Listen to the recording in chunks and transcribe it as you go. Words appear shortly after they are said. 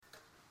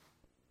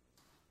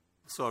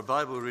So our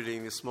Bible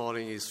reading this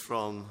morning is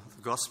from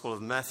the Gospel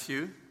of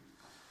Matthew,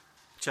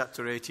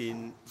 chapter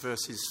 18,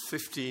 verses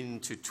 15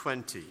 to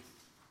 20.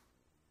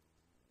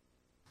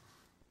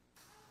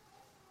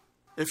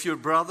 If your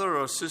brother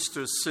or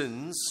sister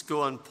sins,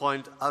 go and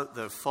point out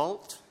their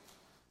fault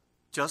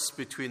just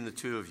between the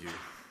two of you.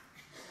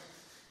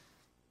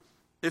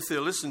 If they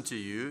listen to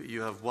you,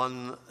 you have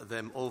won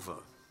them over.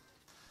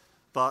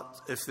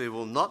 But if they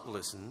will not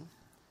listen,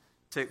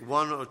 take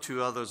one or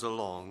two others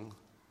along,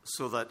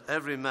 so that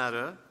every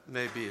matter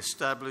may be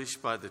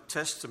established by the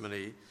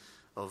testimony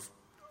of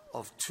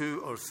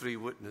two or three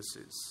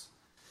witnesses.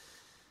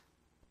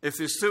 If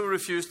they still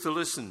refuse to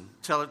listen,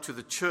 tell it to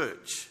the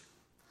church.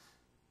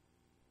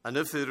 And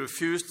if they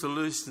refuse to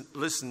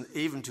listen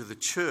even to the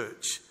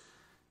church,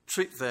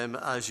 treat them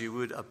as you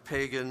would a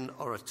pagan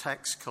or a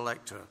tax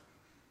collector.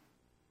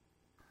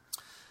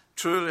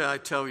 Truly, I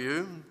tell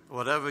you,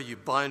 whatever you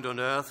bind on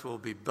earth will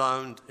be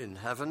bound in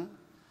heaven,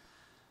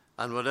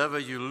 and whatever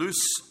you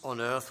loose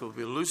on earth will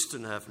be loosed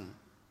in heaven.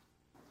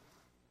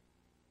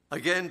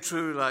 Again,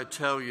 truly, I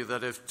tell you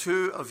that if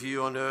two of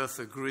you on earth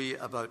agree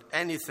about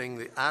anything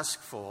they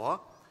ask for,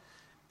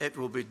 it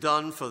will be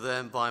done for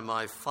them by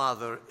my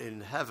Father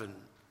in heaven.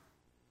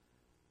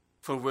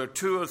 For where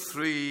two or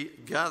three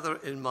gather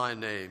in my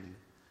name,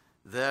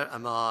 there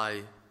am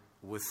I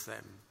with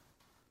them.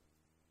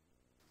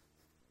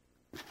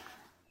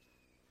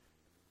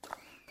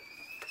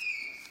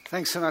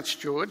 Thanks so much,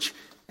 George.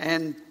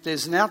 And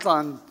there's an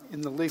outline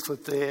in the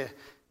leaflet there,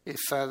 if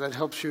that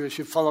helps you as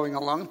you're following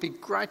along. It'd be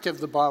great to have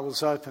the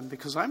Bibles open,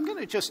 because I'm going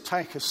to just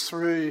take us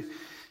through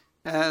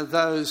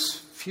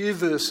those few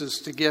verses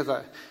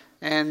together.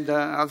 And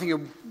I think it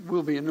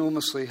will be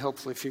enormously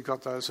helpful if you've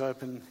got those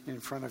open in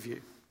front of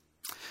you.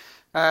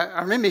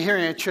 I remember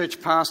hearing a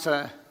church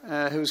pastor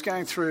who was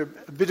going through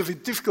a bit of a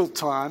difficult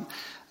time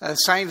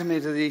saying to me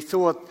that he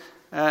thought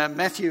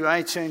Matthew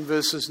 18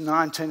 verses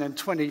 19 and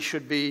 20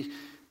 should be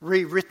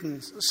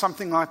rewritten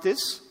something like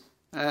this.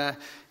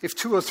 If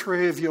two or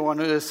three of you on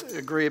earth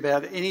agree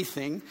about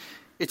anything,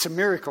 it's a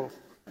miracle.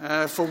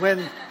 For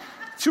when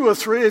two or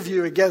three of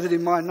you are gathered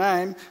in my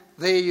name,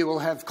 there you will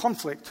have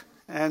conflict.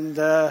 And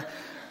can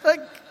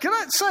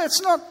I say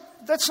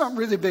that's not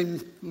really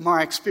been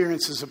my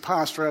experience as a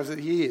pastor over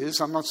the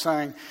years. I'm not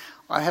saying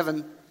I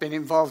haven't been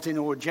involved in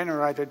or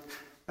generated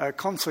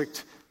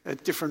conflict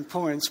at different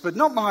points, but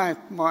not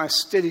my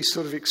steady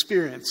sort of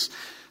experience.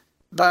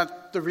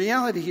 But the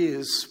reality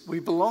is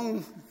we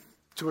belong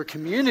to a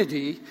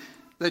community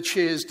that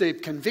shares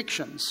deep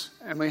convictions,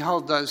 and we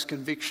hold those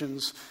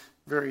convictions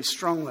very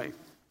strongly.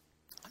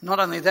 Not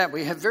only that,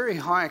 we have very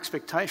high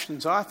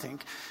expectations, I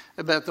think,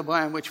 about the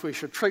way in which we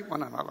should treat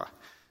one another.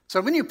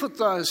 So when you put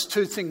those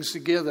two things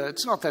together,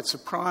 it's not that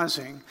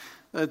surprising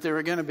that there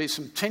are going to be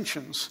some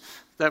tensions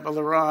that will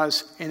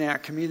arise in our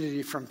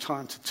community from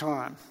time to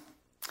time.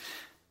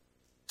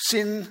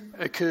 Sin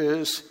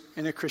occurs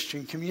in a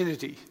Christian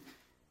community.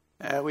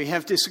 We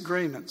have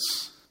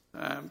disagreements.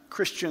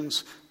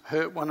 Christians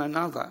hurt one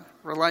another.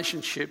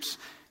 Relationships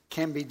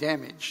can be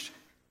damaged.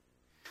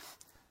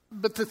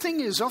 But the thing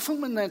is,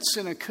 often when that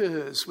sin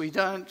occurs, we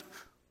don't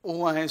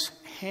always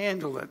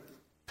handle it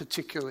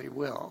particularly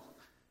well.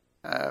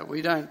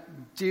 We don't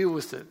deal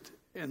with it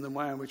in the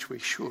way in which we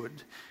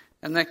should,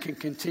 and that can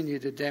continue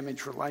to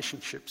damage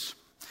relationships.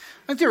 I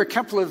think there are a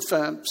couple of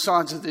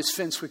sides of this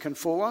fence we can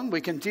fall on.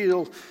 We can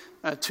deal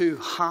too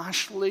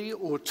harshly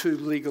or too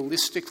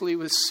legalistically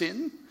with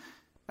sin.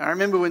 I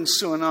remember when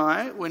Sue and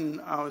I, when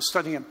I was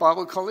studying at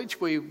Bible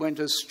college, we went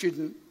as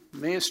student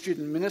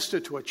minister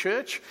to a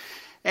church,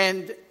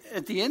 and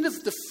at the end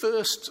of the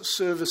first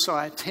service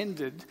I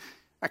attended,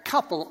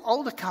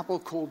 older couple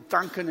called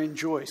Duncan and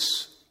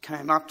Joyce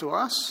came up to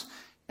us,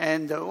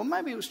 and or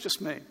maybe it was just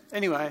me.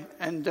 Anyway,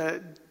 and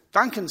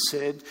Duncan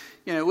said,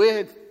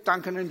 we're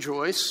Duncan and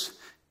Joyce,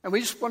 and we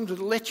just wanted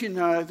to let you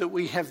know that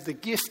we have the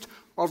gift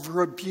of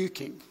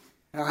rebuking.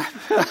 And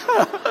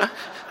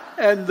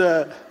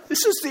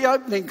this is the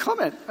opening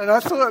comment. And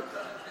I thought,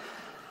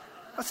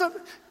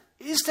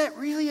 is that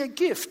really a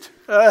gift?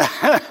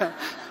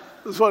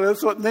 That's what I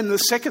thought. And then the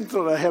second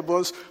thought I had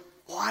was,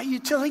 why are you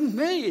telling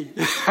me?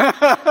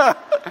 I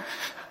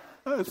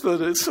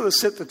thought it sort of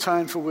set the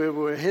tone for where we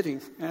were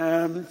heading.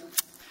 I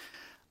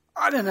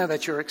don't know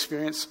about your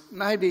experience.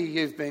 Maybe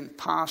you've been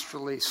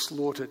pastorally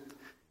slaughtered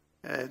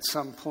at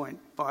some point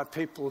by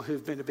people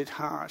who've been a bit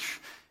harsh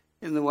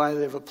in the way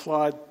they've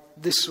applied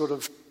this sort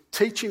of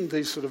teaching,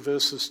 these sort of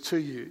verses to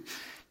you,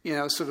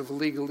 sort of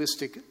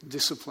legalistic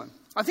discipline.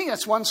 I think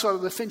that's one side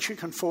of the fence you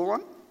can fall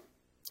on.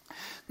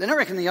 Then I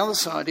reckon the other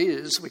side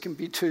is we can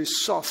be too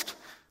soft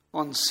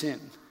on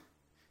sin.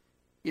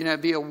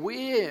 Be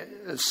aware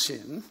of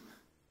sin,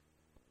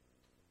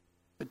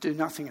 but do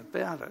nothing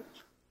about it.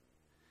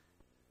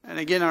 And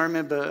again, I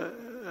remember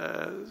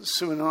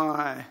Sue and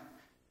I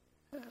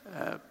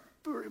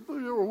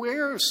were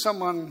aware of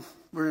someone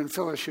we're in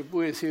fellowship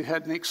with who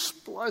had an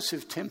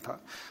explosive temper.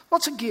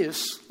 Lots of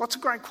gifts, lots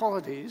of great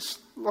qualities,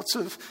 lots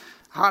of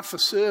heart for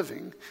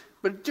serving,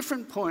 but at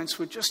different points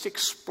would just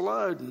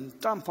explode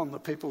and dump on the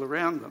people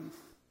around them.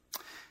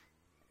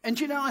 And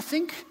I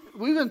think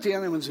we weren't the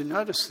only ones who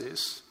noticed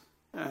this.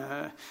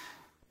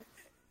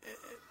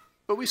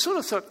 But we sort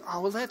of thought,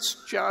 oh, well,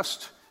 that's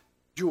just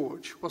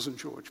George. Wasn't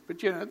George. But,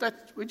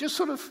 that we just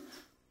sort of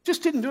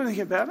just didn't do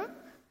anything about it.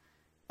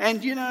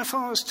 And, if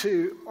I was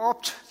to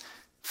opt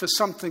for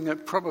something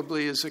that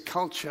probably is a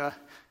culture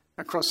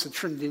across the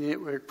Trinity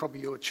Network,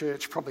 probably your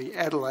church, probably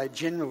Adelaide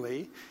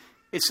generally,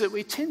 it's that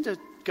we tend to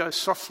go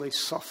softly,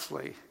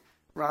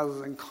 rather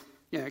than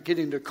get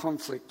into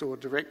conflict or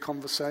direct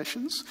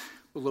conversations.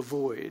 We'll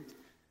avoid,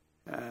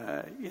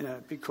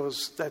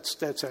 because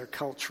that's our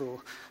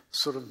cultural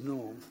sort of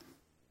norm.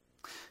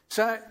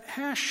 So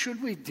how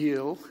should we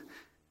deal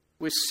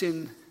with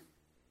sin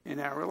in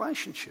our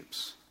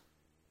relationships?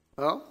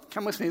 Well,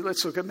 come with me,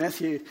 let's look at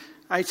Matthew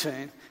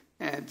 18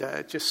 and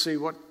just see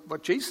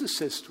what Jesus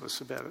says to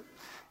us about it.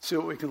 See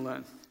what we can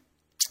learn.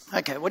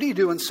 Okay, what do you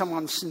do when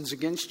someone sins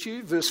against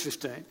you? Verse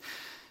 15.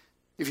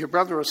 If your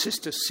brother or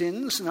sister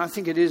sins, and I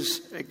think it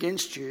is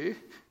against you,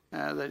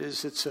 that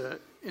is, it's an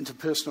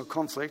interpersonal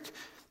conflict,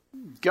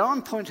 go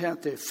and point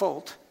out their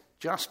fault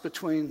just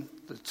between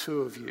the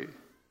two of you.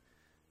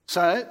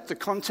 So, the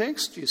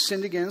context, you're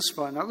sinned against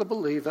by another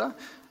believer.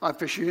 I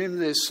presume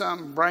there's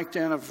some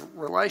breakdown of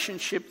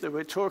relationship that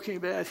we're talking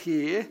about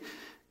here.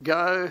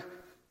 Go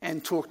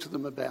and talk to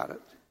them about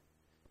it.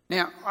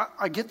 Now,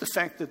 I get the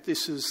fact that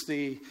this is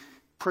the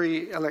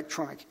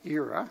pre-electronic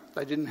era.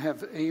 They didn't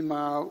have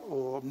email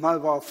or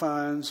mobile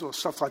phones or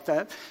stuff like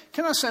that.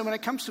 Can I say, when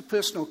it comes to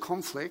personal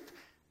conflict,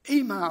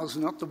 email's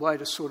not the way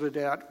to sort it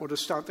out or to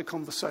start the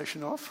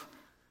conversation off.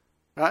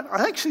 Right?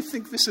 I actually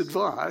think this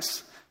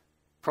advice,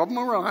 problem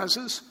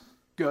arises,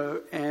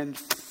 go and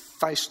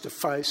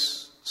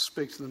face-to-face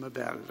speak to them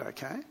about it,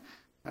 okay?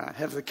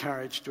 Have the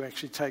courage to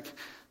actually take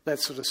that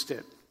sort of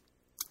step.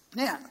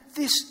 Now,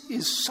 this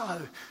is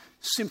so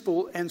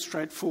simple and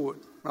straightforward,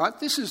 right?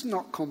 This is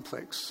not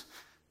complex.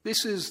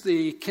 This is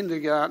the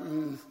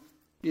kindergarten,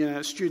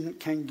 student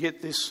can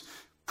get this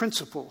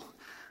principle.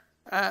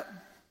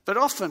 But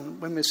often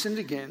when we're sinned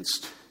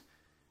against,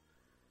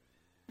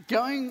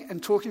 going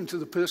and talking to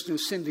the person who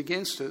sinned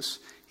against us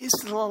is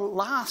the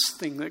last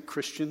thing that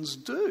Christians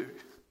do.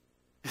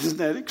 Isn't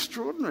that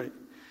extraordinary?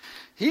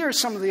 Here are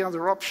some of the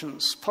other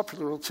options,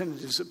 popular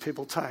alternatives that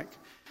people take.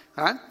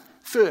 Right?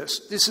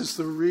 First, this is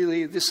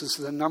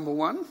the number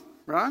one,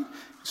 right?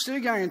 Instead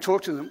of going and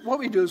talk to them, what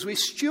we do is we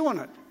stew on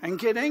it and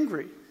get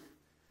angry,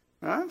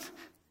 right?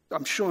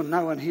 I'm sure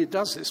no one here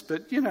does this,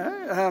 but,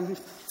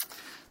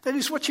 that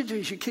is what you do,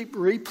 is you keep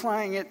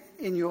replaying it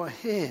in your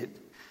head.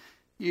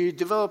 You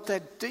develop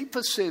that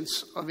deeper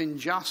sense of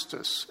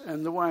injustice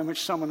and the way in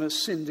which someone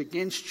has sinned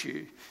against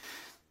you.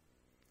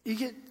 You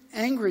get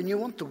angry and you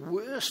want the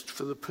worst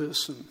for the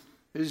person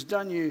who's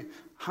done you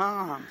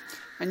harm.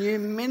 And you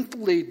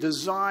mentally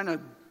design a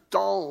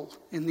doll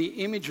in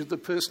the image of the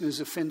person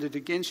who's offended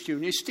against you.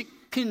 And you stick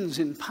pins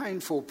in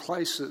painful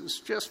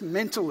places, just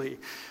mentally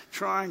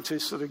trying to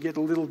sort of get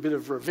a little bit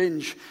of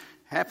revenge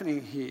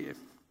happening here.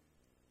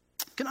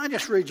 Can I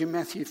just read you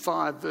Matthew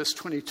 5, verse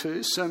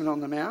 22, Sermon on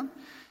the Mount?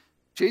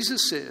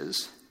 Jesus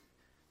says,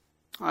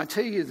 I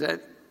tell you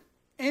that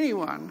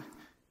anyone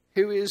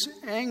who is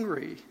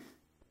angry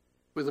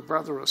with a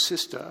brother or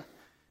sister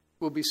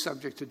will be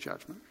subject to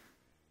judgment.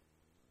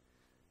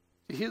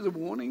 You hear the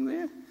warning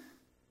there?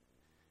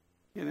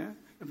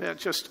 About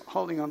just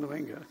holding on to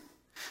anger.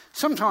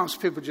 Sometimes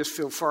people just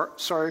feel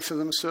sorry for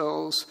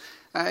themselves.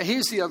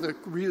 Here's the other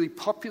really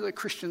popular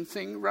Christian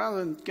thing. Rather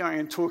than going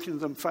and talking to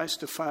them face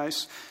to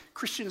face,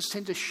 Christians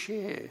tend to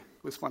share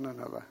with one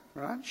another,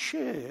 right?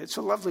 Share. It's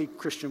a lovely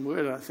Christian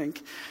word, I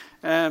think.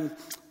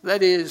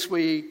 That is,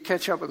 we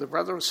catch up with a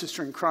brother or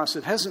sister in Christ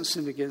that hasn't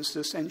sinned against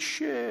us and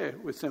share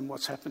with them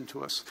what's happened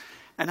to us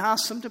and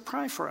ask them to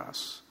pray for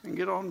us and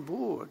get on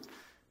board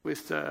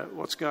with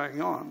what's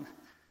going on.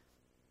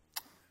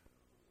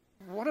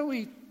 What are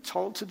we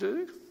told to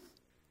do?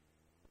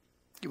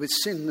 With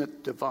sin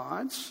that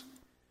divides,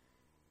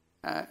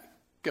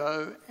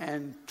 go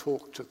and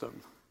talk to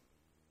them.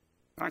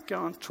 Right,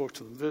 go and talk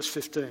to them. Verse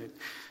 15.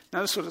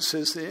 Notice what it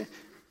says there.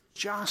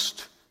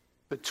 Just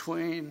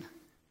between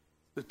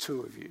the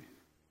two of you.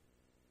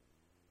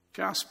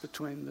 Just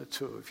between the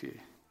two of you.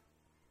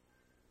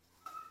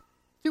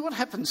 See what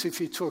happens if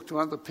you talk to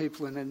other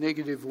people in a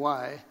negative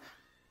way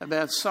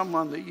about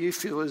someone that you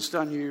feel has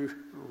done you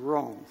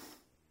wrong?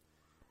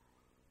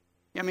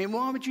 I mean,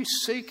 why would you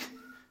seek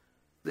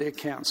their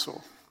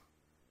counsel?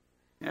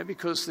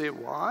 Because they're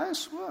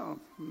wise? Well,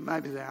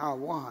 maybe they are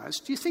wise.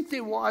 Do you think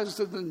they're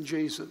wiser than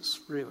Jesus,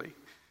 really? Do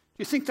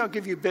you think they'll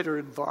give you better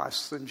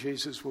advice than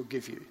Jesus will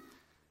give you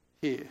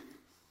here?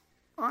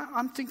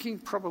 I'm thinking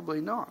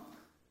probably not.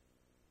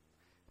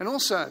 And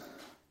also,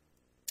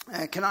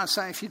 can I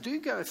say, if you do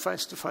go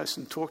face to face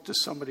and talk to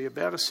somebody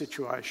about a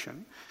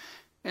situation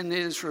and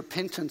there's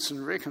repentance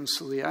and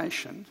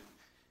reconciliation,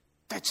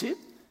 that's it.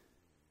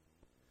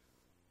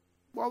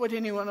 Why would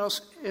anyone else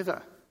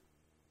ever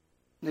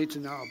need to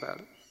know about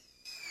it?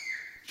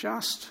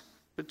 Just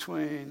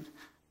between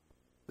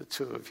the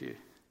two of you.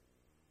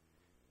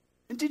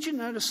 And did you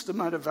notice the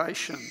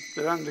motivation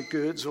that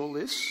undergirds all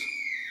this?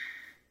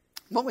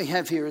 What we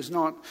have here is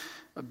not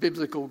a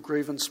biblical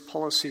grievance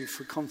policy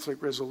for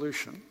conflict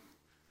resolution.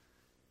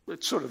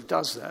 It sort of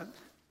does that.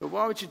 But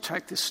why would you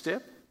take this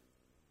step?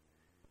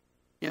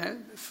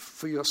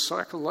 For your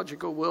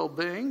psychological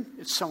well-being,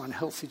 it's so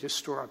unhealthy to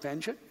store up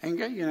anger.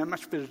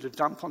 Much better to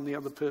dump on the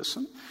other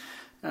person.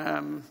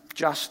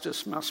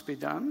 Justice must be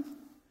done.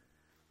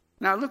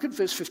 Now look at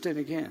verse 15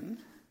 again.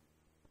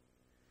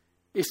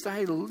 If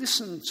they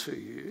listen to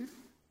you,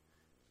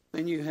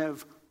 then you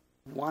have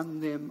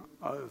won them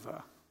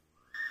over.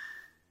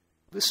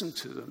 Listen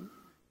to them,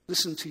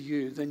 listen to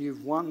you, then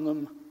you've won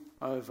them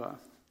over.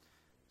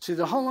 See,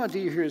 the whole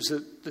idea here is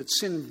that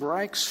sin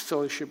breaks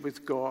fellowship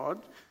with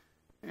God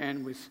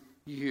and with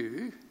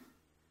you.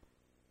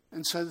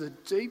 And so the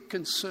deep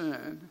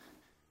concern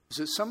is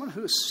that someone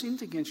who has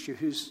sinned against you,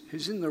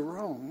 who's in the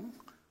wrong,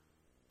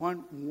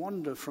 won't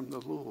wander from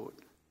the Lord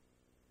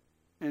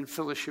and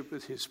fellowship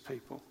with his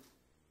people.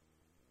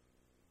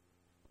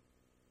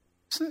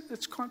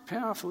 It's quite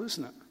powerful,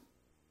 isn't it?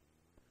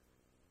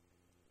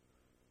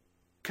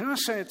 Can I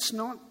say it's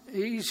not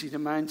easy to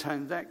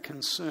maintain that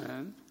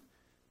concern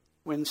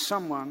when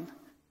someone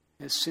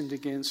has sinned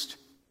against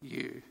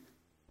you?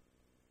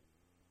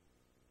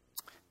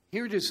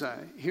 Here is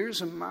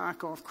a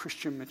mark of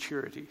Christian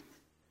maturity,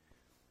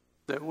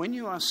 that when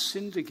you are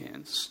sinned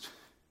against,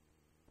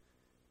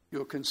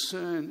 your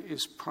concern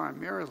is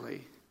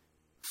primarily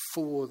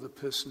for the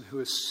person who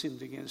has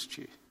sinned against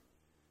you,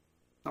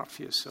 not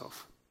for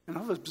yourself. And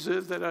I've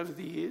observed that over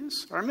the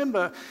years. I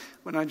remember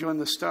when I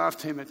joined the staff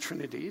team at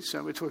Trinity,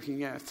 so we're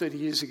talking 30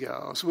 years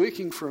ago, I was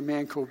working for a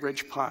man called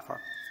Reg Piper,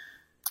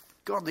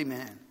 godly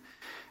man.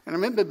 And I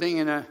remember being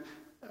in a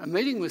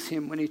meeting with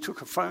him when he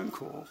took a phone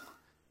call,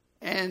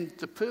 and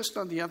the person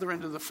on the other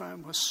end of the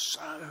phone was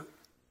so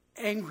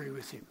angry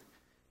with him.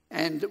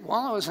 And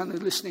while I was only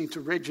listening to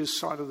Reg's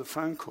side of the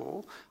phone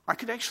call, I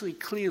could actually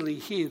clearly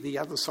hear the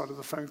other side of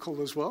the phone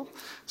call as well.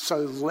 So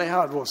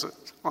loud was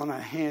it on a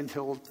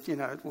handheld,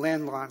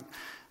 landline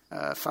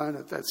phone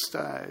at that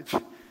stage.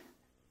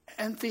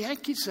 And the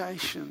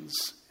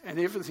accusations and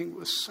everything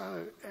was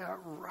so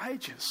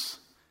outrageous,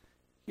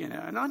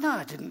 And I know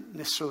I didn't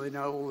necessarily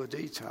know all the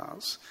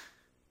details,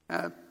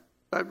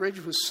 but Reg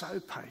was so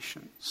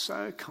patient,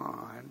 so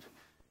kind,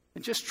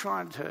 and just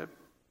trying to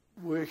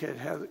work out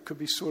how it could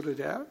be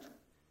sorted out.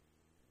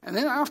 And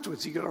then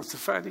afterwards he got off the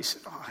phone, he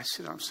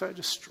said, I'm so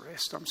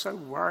distressed, I'm so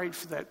worried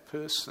for that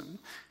person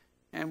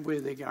and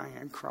where they're going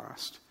in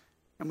Christ.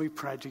 And we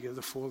prayed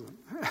together for them.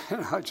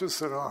 And I just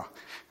thought,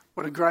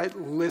 what a great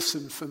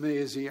lesson for me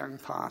as a young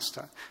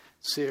pastor.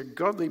 See a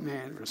godly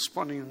man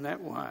responding in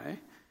that way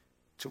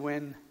to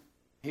when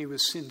he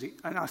was sinned,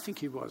 and I think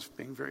he was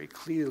being very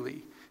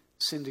clearly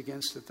sinned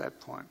against at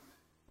that point.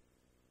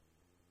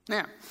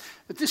 Now,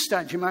 at this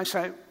stage you may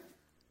say,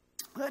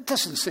 that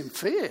doesn't seem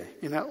fair.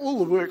 All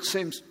the work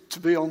seems to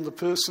be on the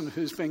person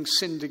who's being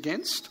sinned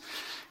against.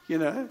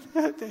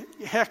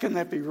 How can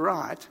that be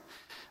right?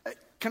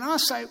 Can I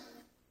say,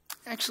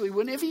 actually,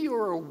 whenever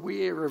you're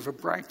aware of a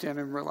breakdown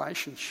in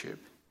relationship,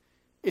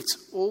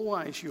 it's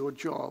always your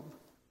job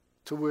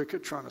to work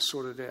at trying to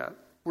sort it out,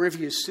 wherever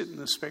you sit in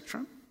the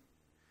spectrum.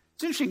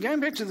 It's interesting,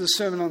 going back to the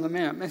Sermon on the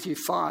Mount, Matthew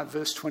 5,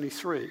 verse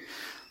 23,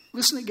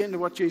 listen again to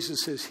what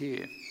Jesus says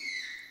here.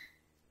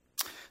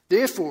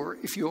 Therefore,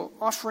 if you're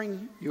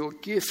offering your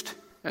gift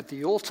at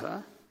the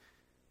altar,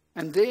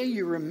 and there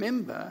you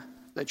remember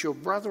that your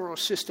brother or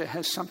sister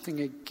has something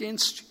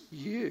against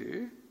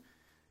you,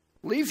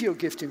 leave your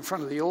gift in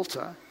front of the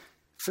altar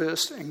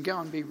first and go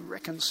and be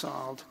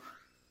reconciled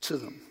to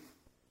them.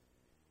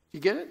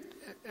 You get it?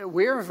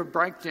 Aware of a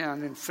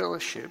breakdown in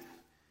fellowship,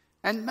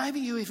 and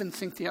maybe you even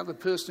think the other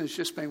person is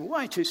just being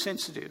way too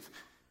sensitive,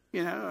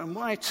 and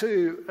way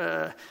too,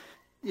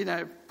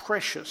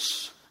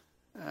 precious.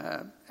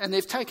 And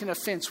they've taken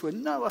offence where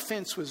no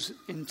offence was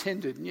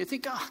intended. And you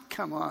think,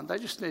 come on, they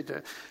just need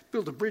to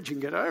build a bridge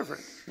and get over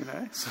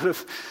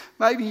it.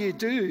 Maybe you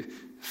do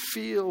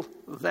feel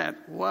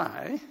that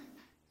way.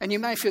 And you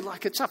may feel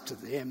like it's up to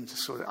them to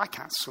sort it. I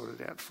can't sort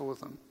it out for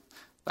them.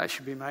 They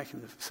should be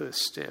making the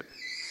first step.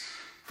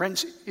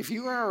 Friends, if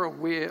you are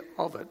aware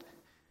of it,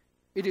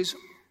 it is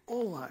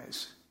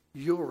always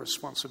your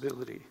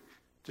responsibility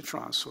to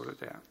try and sort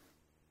it out.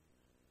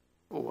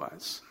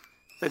 Always.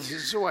 That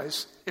is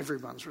always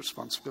everyone's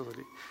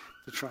responsibility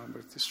to try and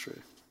work this through.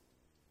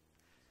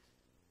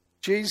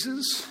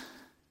 Jesus,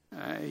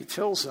 he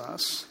tells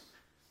us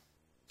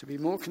to be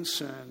more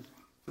concerned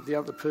for the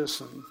other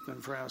person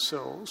than for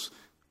ourselves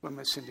when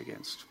we're sinned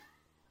against.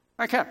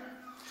 Okay,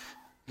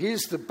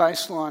 here's the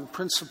baseline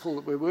principle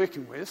that we're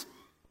working with.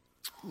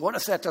 What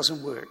if that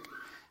doesn't work?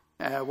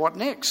 What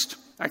next?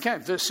 Okay,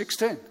 verse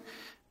 16.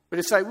 But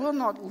if they will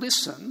not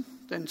listen,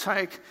 then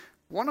take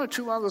one or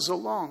two others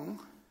along,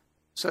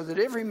 so that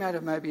every matter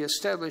may be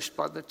established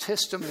by the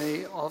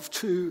testimony of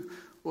 2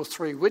 or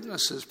 3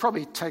 witnesses.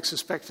 Probably takes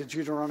us back to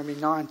Deuteronomy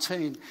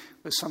 19,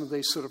 where some of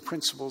these sort of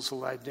principles are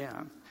laid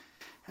down.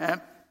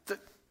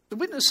 The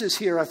witnesses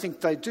here, I think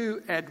they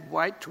do add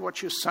weight to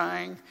what you're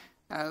saying.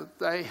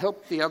 They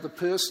help the other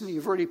person.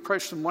 You've already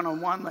approached them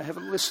one-on-one. They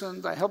haven't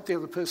listened. They help the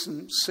other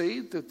person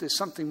see that there's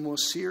something more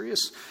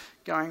serious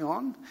going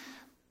on.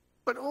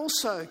 But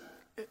also,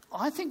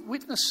 I think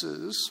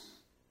witnesses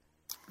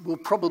will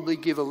probably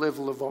give a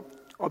level of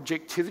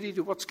objectivity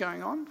to what's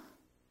going on.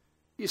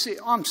 You see,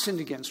 I'm sinned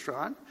against,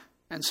 right?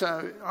 And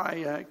so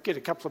I get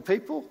a couple of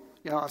people.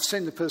 I've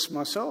seen the person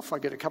myself. I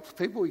get a couple of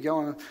people. We go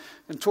on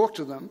and talk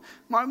to them.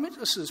 My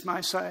witnesses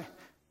may say,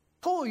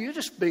 Paul, you're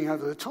just being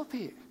over the top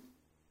here.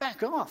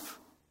 Back off.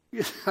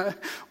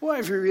 Why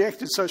have you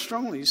reacted so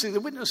strongly? You see, the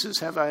witnesses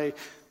have a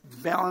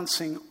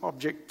balancing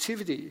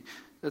objectivity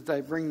that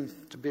they bring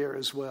to bear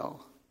as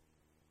well.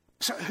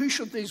 So who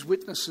should these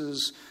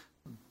witnesses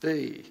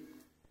be?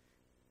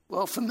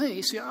 Well, for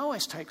me, see, I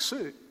always take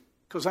Sue,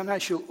 because I know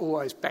she'll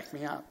always back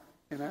me up,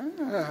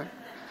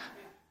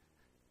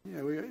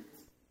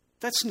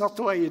 that's not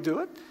the way you do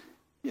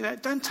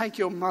it. Don't take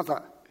your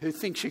mother, who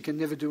thinks you can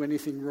never do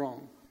anything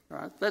wrong,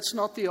 right? That's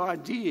not the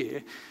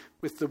idea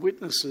with the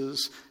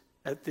witnesses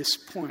at this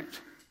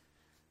point.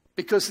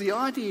 Because the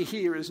idea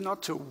here is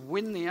not to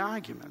win the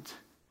argument.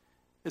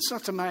 It's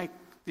not to make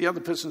the other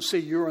person see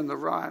you're in the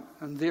right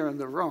and they're in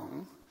the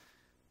wrong.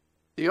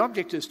 The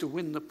object is to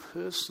win the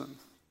person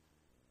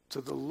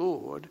to the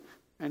Lord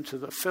and to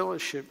the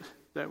fellowship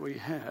that we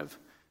have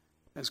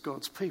as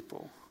God's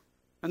people.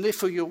 And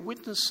therefore your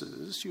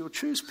witnesses, you'll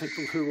choose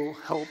people who will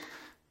help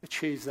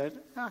achieve that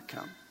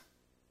outcome.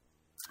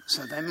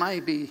 So they may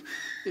be,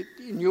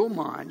 in your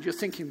mind, you're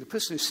thinking the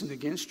person who sinned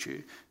against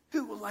you,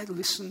 who will they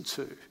listen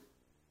to?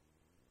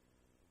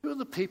 Who are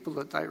the people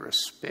that they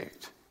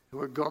respect, who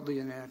are godly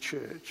in our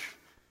church,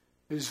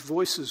 whose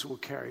voices will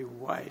carry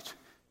weight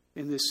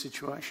in this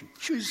situation?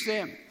 Choose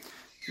them.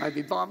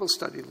 Maybe Bible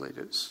study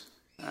leaders,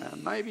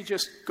 maybe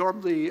just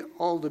godly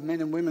older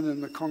men and women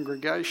in the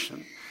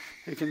congregation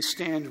who can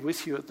stand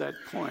with you at that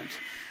point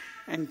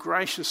and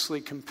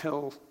graciously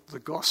compel the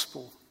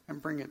gospel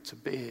and bring it to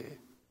bear.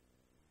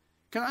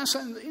 Can I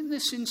say, in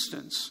this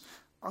instance,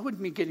 I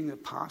wouldn't be getting the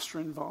pastor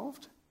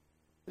involved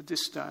at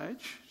this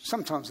stage.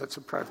 Sometimes that's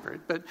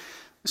appropriate, but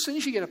as soon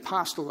as you get a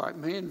pastor like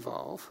me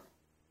involved,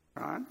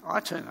 right, I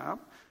turn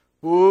up,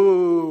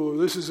 whoa,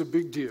 this is a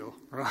big deal,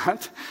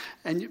 right?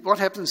 And what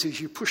happens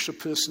is you push the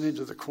person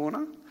into the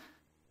corner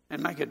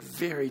and make it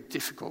very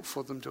difficult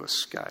for them to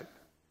escape.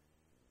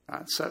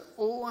 Right? So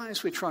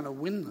always we're trying to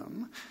win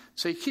them.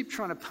 So you keep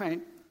trying to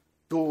paint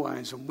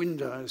doorways and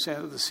windows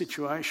out of the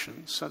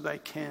situation so they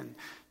can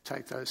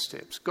take those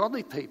steps.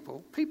 Godly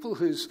people, people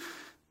whose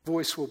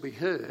voice will be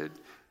heard,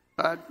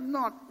 but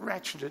not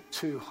ratcheted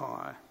too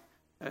high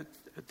at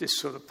this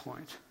sort of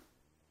point.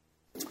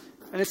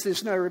 And if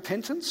there's no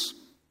repentance,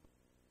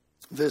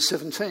 verse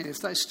 17, if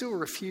they still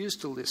refuse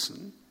to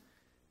listen,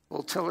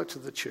 well, tell it to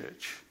the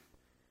church.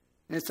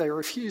 And if they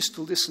refuse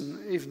to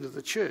listen even to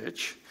the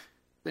church,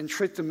 then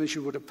treat them as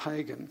you would a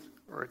pagan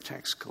or a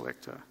tax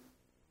collector.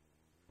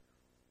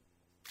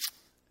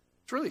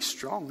 It's really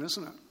strong,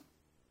 isn't it?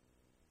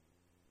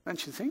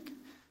 Don't you think?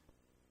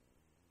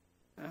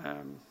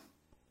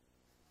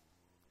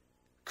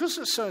 Because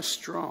it's so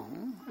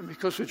strong, and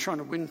because we're trying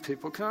to win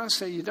people, can I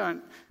say you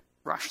don't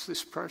rush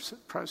this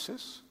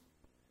process?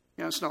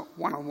 It's not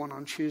one-on-one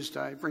on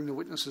Tuesday, bring the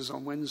witnesses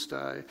on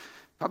Wednesday,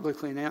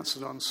 publicly announce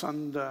it on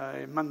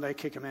Sunday, Monday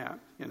kick them out.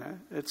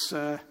 It's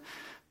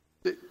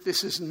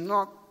this is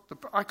not.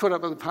 I caught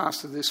up with the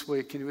pastor this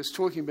week, and he was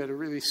talking about a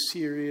really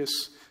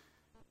serious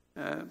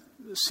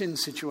sin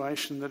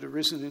situation that had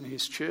arisen in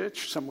his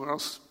church, somewhere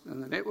else in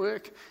the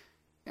network.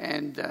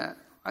 And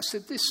I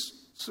said, this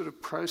sort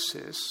of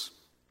process,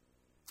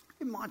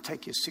 it might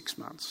take you 6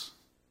 months.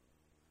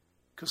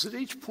 Because at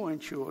each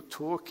point you're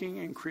talking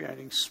and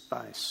creating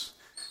space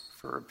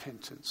for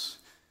repentance.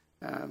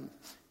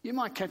 You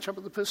might catch up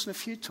with the person a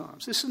few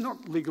times. This is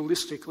not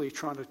legalistically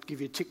trying to give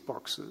you tick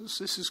boxes.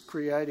 This is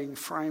creating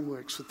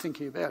frameworks for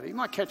thinking about it. You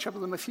might catch up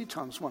with them a few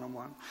times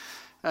one-on-one.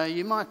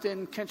 You might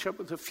then catch up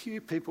with a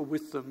few people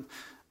with them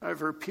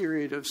over a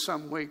period of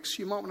some weeks.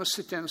 You might want to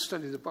sit down and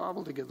study the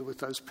Bible together with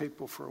those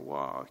people for a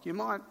while. You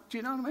might, do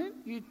you know what I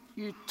mean?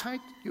 You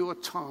take your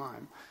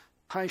time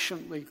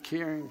patiently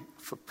caring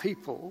for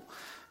people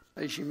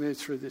as you move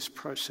through this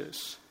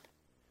process.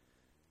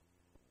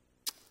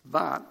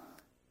 But,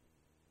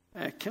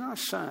 can I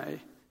say,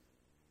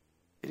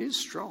 it is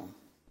strong.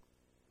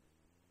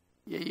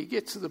 Yeah, you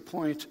get to the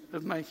point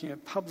of making a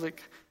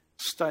public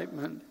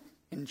statement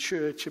in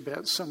church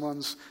about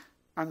someone's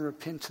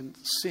unrepentant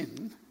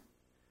sin.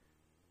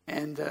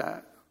 And,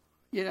 I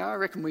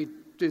reckon we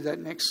do that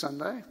next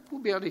Sunday.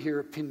 We'll be able to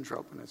hear a pin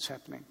drop when it's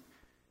happening.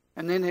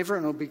 And then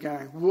everyone will be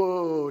going,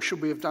 whoa,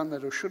 should we have done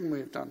that or shouldn't we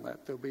have done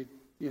that? There'll be,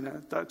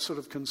 that sort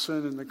of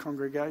concern in the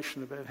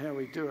congregation about how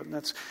we do it. And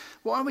that's,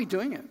 why are we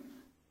doing it?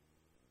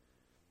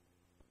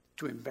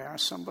 To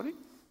embarrass somebody?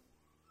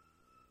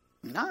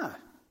 No.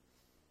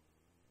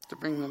 To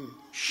bring them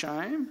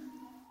shame?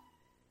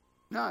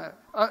 No.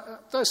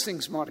 Those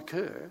things might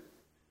occur,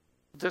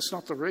 but that's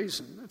not the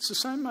reason. It's the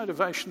same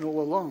motivation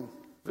all along.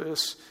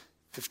 Verse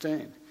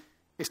 15.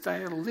 If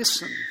they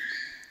listen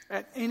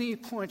at any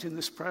point in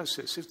this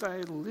process, if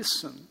they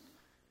listen,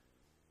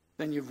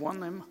 then you've won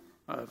them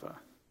over.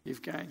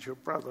 You've gained your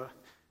brother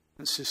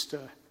and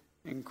sister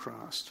in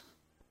Christ.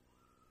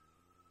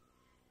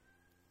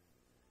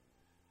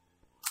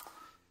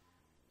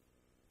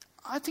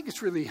 I think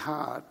it's really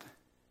hard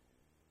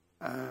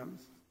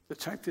to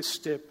take this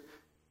step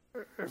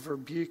of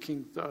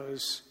rebuking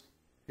those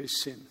who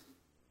sin.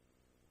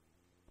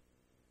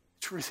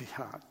 It's really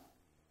hard.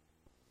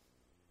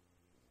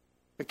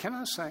 But can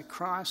I say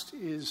Christ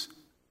is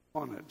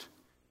honoured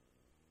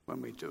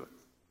when we do it?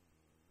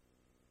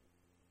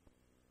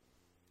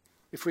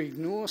 If we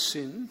ignore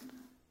sin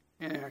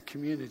in our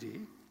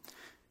community,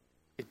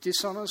 it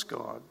dishonours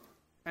God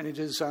and it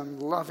is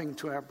unloving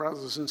to our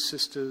brothers and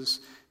sisters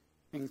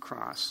in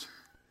Christ.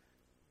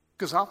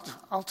 Because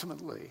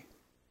ultimately,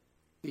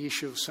 the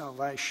issue of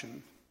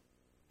salvation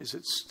is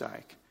at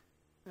stake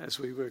as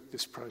we work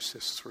this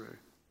process through.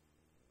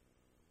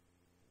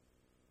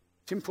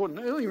 It's important.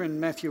 Earlier in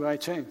Matthew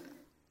 18,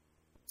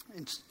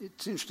 it's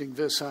interesting,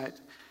 verse 8,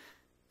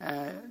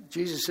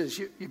 Jesus says,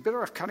 you're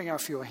better off cutting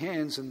off your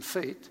hands and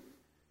feet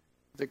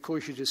that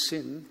cause you to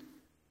sin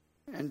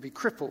and be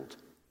crippled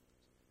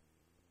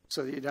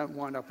so that you don't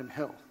wind up in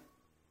hell.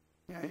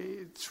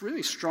 It's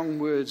really strong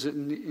words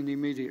in the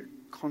immediate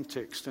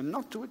context, and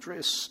not to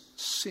address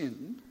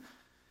sin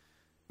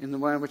in the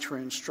way in which we're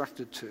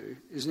instructed to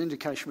is an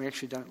indication we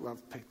actually don't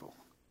love people.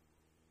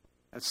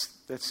 That's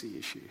the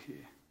issue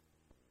here.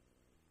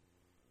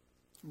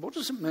 What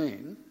does it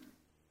mean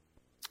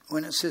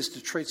when it says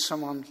to treat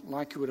someone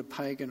like you would a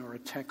pagan or a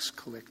tax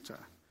collector?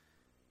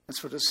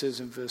 That's what it says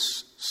in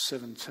verse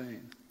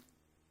 17.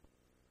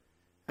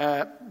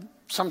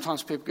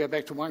 Sometimes people go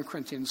back to 1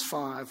 Corinthians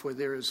 5 where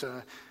there is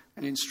an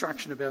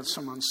instruction about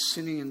someone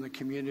sinning in the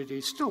community,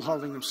 still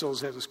holding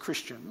themselves out as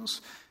Christians,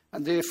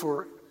 and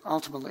therefore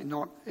ultimately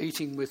not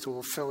eating with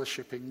or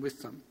fellowshipping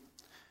with them.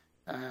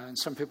 And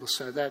some people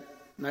say that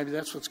maybe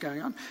that's what's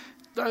going on.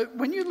 Though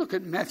when you look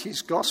at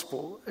Matthew's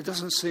Gospel, it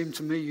doesn't seem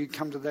to me you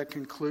come to that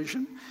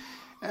conclusion.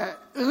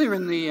 Earlier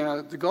in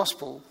the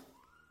Gospel,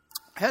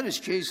 how does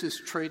Jesus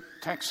treat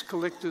tax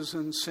collectors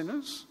and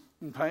sinners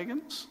and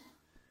pagans?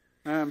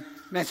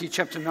 Matthew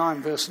chapter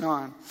 9, verse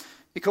 9.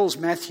 He calls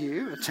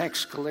Matthew, a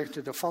tax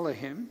collector, to follow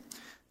him.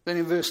 Then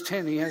in verse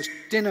 10, he has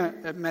dinner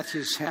at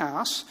Matthew's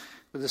house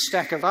with a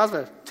stack of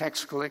other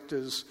tax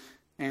collectors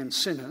and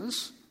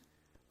sinners.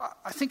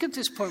 I think at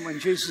this point when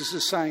Jesus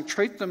is saying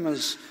treat them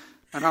as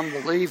an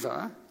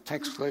unbeliever,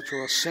 tax collector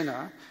or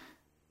sinner,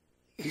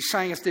 he's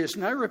saying if there's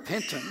no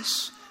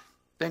repentance,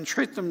 then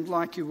treat them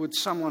like you would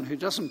someone who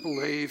doesn't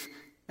believe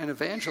and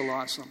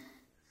evangelise them.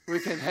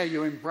 Look at how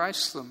you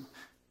embrace them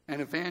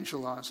and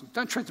evangelise them.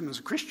 Don't treat them as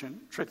a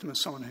Christian, treat them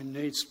as someone who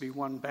needs to be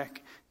won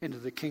back into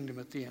the kingdom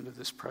at the end of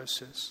this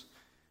process.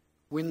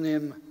 Win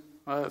them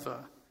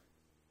over,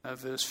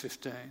 verse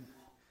 15.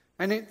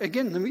 And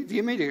again, the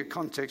immediate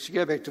context, you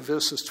go back to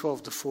verses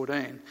 12 to 14,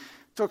 it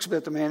talks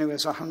about the man who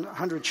has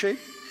 100 sheep.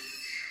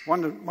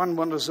 One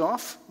wanders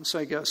off, and so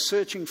he goes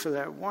searching for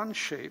that one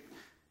sheep.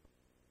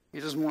 He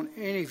doesn't want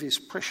any of his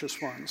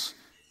precious ones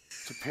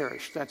to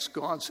perish. That's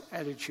God's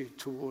attitude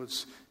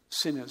towards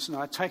sinners. And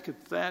I take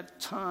it that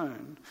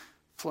tone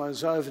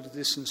flows over to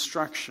this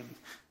instruction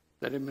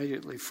that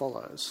immediately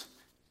follows.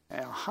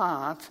 Our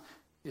heart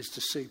is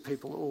to see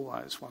people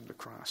always one to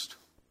Christ.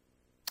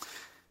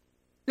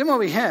 Then what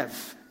we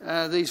have,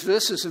 these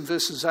verses in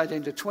verses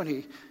 18 to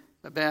 20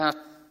 about,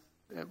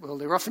 well,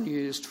 they're often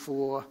used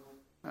for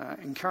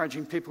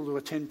encouraging people to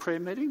attend prayer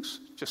meetings.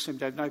 Just seem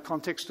to have no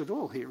context at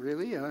all here,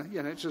 really.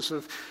 Just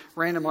sort of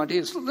random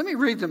ideas. Let me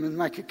read them and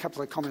make a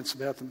couple of comments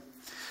about them.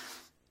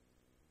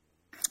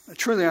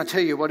 Truly I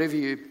tell you, whatever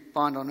you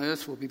bind on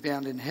earth will be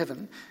bound in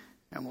heaven,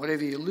 and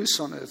whatever you loose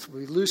on earth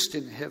will be loosed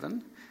in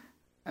heaven.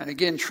 And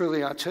again,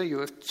 truly I tell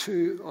you, if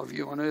two of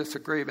you on earth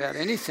agree about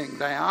anything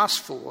they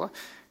ask for,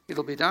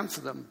 it'll be done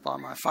for them by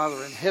my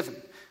Father in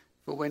heaven.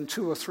 For when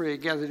 2 or 3 are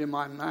gathered in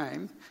my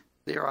name,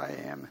 there I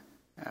am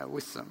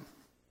with them.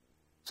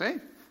 See?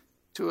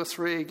 2 or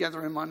 3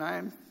 gather in my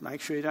name.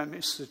 Make sure you don't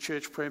miss the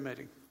church prayer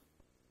meeting.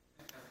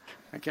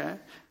 Okay?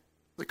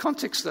 The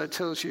context, though,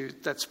 tells you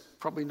that's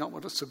probably not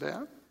what it's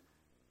about,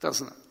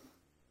 doesn't it?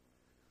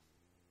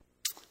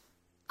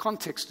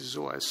 Context is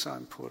always so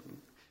important.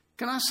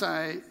 Can I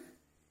say,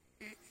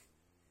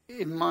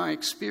 in my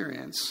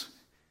experience,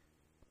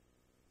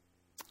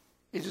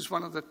 it is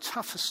one of the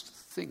toughest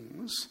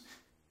things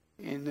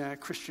in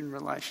Christian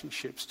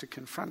relationships to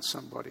confront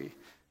somebody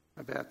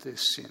about their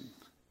sin.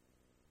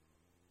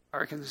 I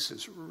reckon this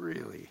is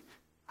really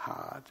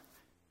hard.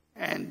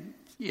 And,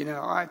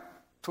 I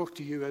talk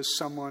to you as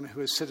someone who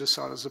has set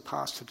aside as a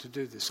pastor to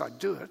do this. I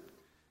do it,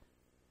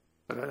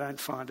 but I don't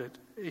find it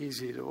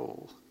easy at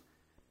all.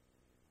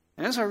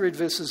 And as I read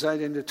verses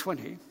 18 to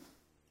 20,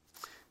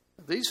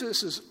 these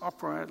verses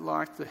operate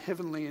like the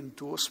heavenly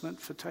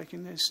endorsement for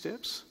taking these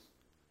steps.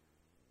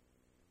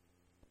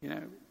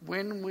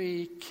 When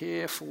we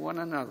care for one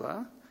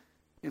another,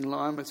 in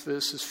line with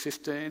verses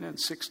 15 and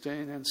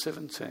 16 and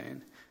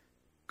 17,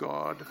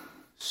 God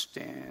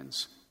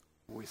stands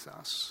with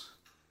us.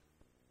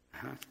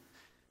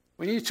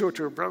 When you talk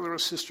to a brother or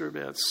sister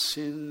about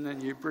sin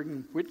and you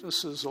bring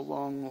witnesses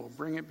along or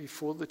bring it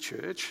before the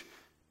church,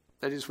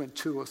 that is when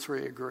 2 or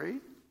 3 agree,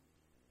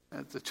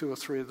 the 2 or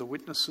 3 of the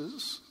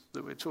witnesses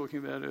that we're talking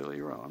about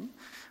earlier on.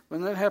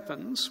 When that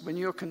happens, when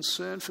you're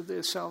concerned for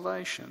their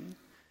salvation,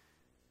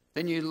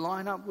 then you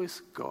line up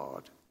with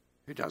God,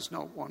 who does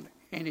not want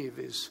any of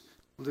his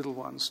little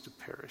ones to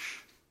perish,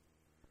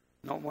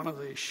 not one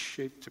of these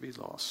sheep to be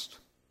lost.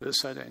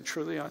 Verse 18,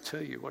 truly I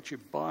tell you, what you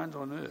bind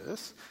on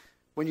earth,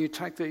 when you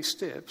take these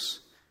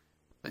steps,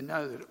 they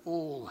know that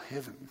all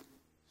heaven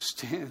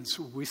stands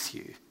with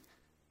you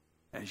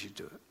as you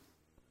do it.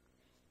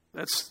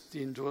 That's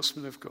the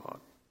endorsement of God.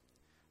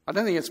 I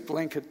don't think it's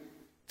blanket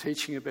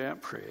teaching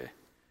about prayer,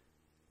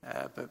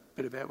 but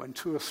about when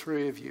 2 or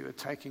 3 of you are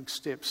taking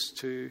steps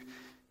to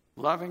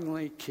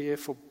lovingly care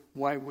for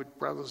wayward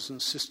brothers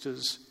and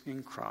sisters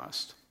in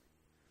Christ.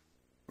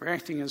 We're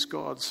acting as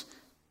God's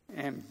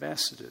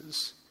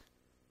ambassadors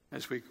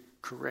as we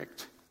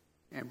correct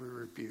and we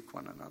rebuke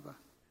one another.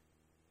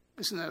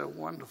 Isn't that a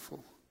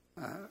wonderful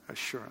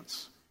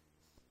assurance?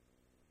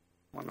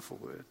 Wonderful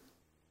word.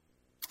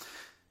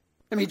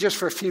 Let me just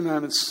for a few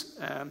moments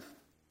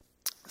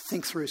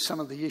think through some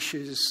of the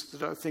issues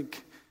that I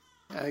think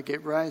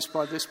get raised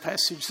by this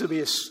passage. There'll be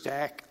a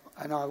stack,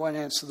 and I won't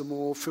answer them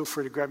all. Feel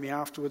free to grab me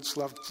afterwards.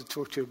 Love to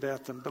talk to you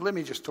about them. But let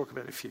me just talk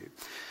about a few.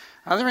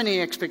 Are there any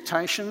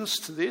expectations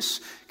to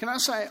this? Can I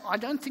say, I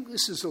don't think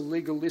this is a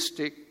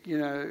legalistic,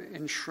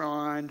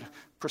 enshrined,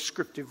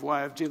 prescriptive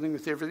way of dealing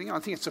with everything. I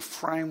think it's a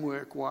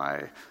framework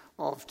way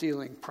of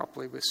dealing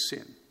properly with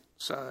sin.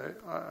 So,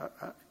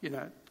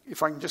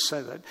 if I can just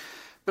say that.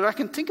 But I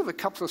can think of a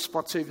couple of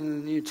spots even in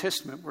the New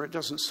Testament where it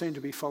doesn't seem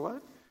to be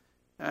followed.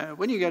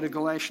 When you go to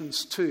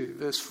Galatians 2,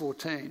 verse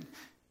 14,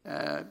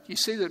 you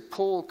see that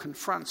Paul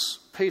confronts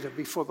Peter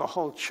before the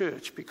whole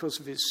church because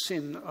of his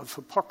sin of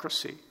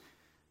hypocrisy.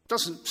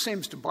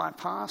 Seems to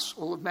bypass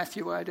all of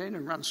Matthew 18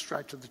 and run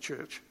straight to the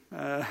church.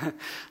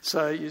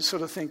 So you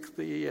sort of think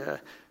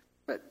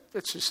but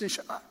that's just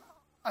interesting.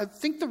 I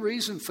think the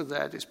reason for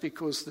that is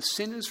because the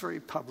sin is very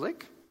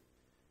public,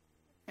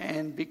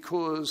 and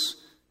because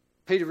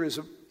Peter is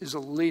a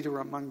leader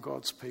among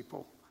God's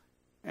people.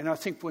 And I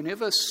think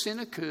whenever sin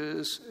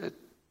occurs at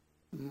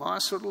my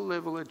sort of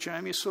level, at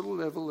Jamie's sort of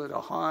level, at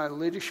a higher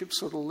leadership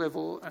sort of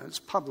level, and it's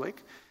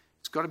public,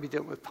 it's got to be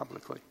dealt with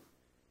publicly.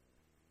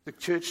 The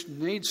church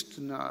needs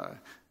to know,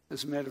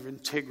 as a matter of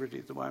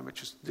integrity, the way in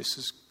which this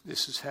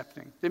is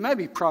happening. There may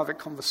be private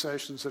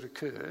conversations that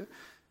occur,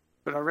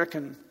 but I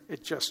reckon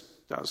it just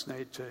does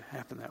need to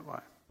happen that way.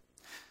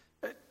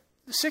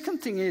 The second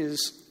thing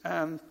is,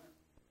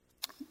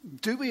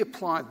 do we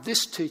apply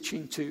this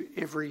teaching to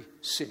every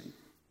sin?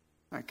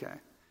 Okay.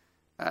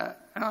 And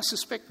I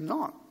suspect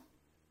not.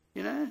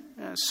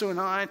 Sue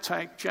and I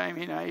take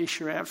Jamie and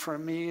Aisha out for a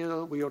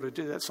meal. We ought to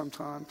do that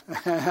sometime.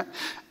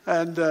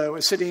 And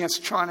we're sitting at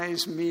a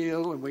Chinese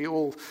meal, and we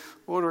all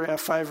order our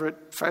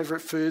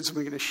favourite foods, and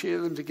we're going to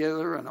share them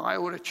together. And I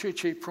order Choo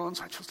Chee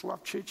prawns. I just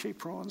love Choo Chee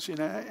prawns,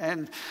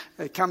 And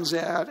it comes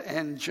out,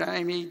 and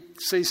Jamie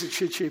sees the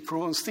Choo Chee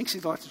prawns, thinks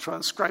he'd like to try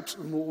and scrapes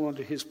them all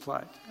onto his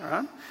plate. All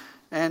right?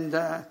 And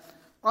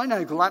I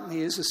know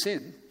gluttony is a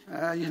sin.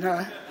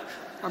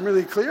 I'm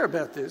really clear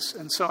about this.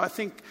 And so I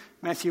think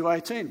Matthew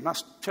 18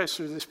 must chase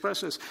through this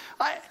process.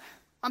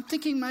 I'm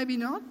thinking maybe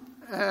not.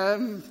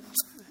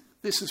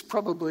 This is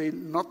probably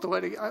not the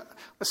way to go.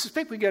 I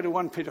suspect we go to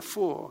 1 Peter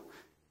 4,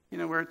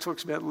 where it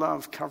talks about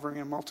love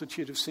covering a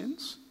multitude of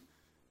sins.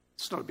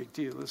 It's not a big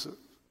deal, is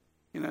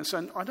it?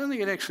 So I don't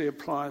think it actually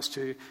applies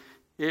to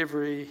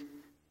every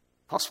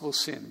possible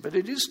sin. But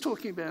it is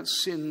talking about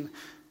sin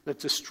that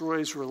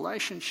destroys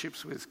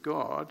relationships with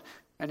God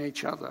and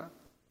each other.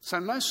 So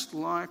most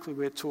likely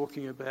we're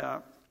talking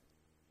about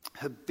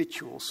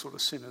habitual sort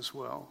of sin as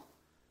well.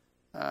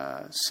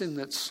 Sin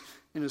that's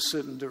in a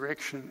certain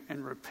direction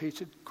and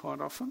repeated quite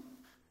often.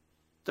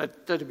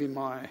 That'd be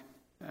my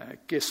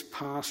guess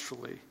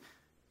pastorally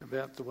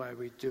about the way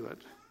we do it.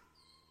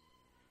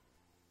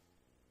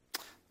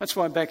 That's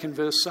why back in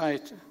verse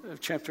 8 of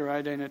chapter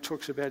 18 it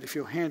talks about if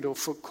your hand or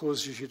foot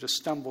causes you to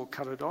stumble,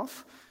 cut it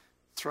off,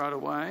 throw it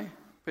away.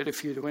 Better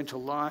for you to enter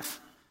life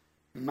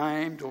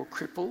maimed or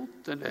crippled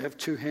than to have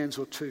 2 hands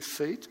or 2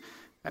 feet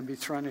and be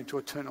thrown into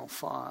eternal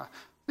fire.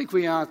 I think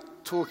we are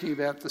talking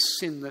about the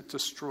sin that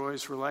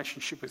destroys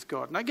relationship with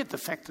God. And I get the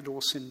fact that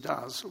all sin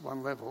does at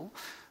one level,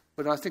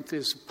 but I think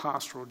there's a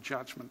pastoral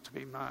judgment to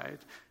be made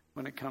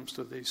when it comes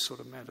to these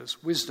sort of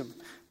matters. Wisdom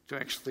to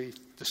actually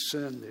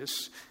discern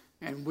this,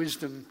 and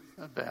wisdom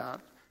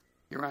about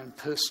your own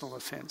personal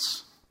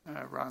offence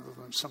rather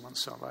than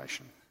someone's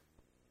salvation.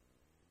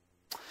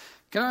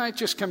 Can I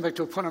just come back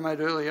to a point I made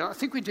earlier? I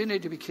think we do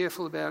need to be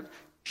careful about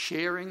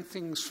sharing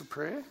things for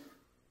prayer.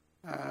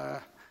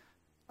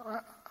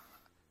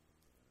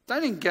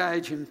 Don't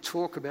engage in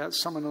talk about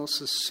someone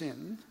else's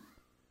sin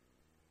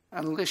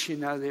unless you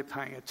know they're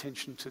paying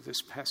attention to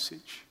this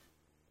passage.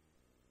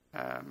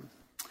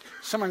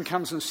 Someone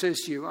comes and says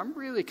to you, I'm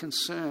really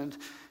concerned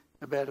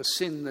about a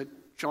sin that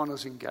John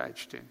is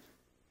engaged in.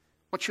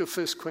 What's your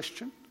first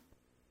question?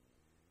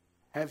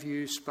 have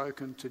you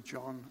spoken to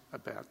John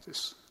about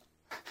this?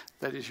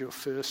 That is your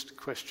first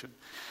question.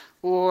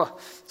 Or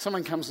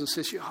someone comes and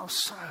says, I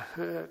was so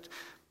hurt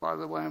by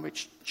the way in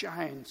which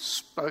Jane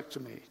spoke to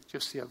me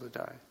just the other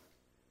day.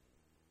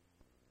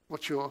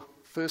 What's your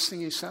first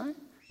thing you say?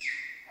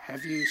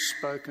 Have you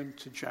spoken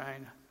to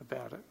Jane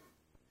about it?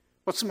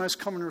 What's the most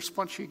common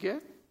response you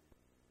get?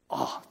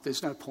 Oh,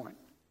 there's no point.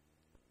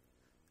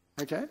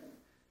 Okay?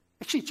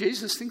 Actually,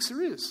 Jesus thinks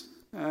there is.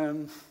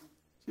 There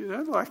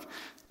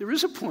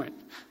is a point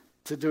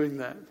to doing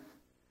that.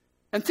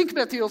 And think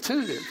about the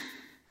alternative.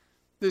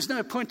 There's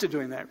no point to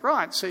doing that.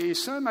 Right, so you're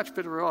so much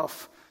better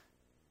off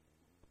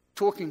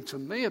talking to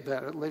me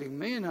about it, letting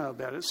me know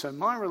about it, so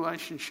my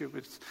relationship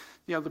with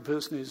the other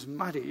person is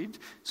muddied,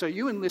 so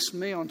you enlist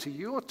me onto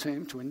your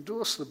team to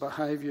endorse the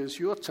behaviours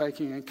you're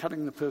taking and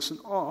cutting the person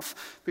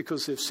off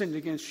because they've sinned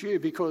against you,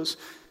 because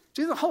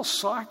the whole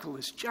cycle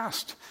is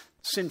just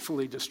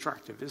sinfully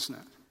destructive, isn't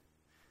it?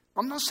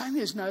 I'm not saying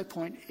there's no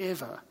point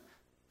ever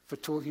for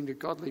talking to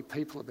godly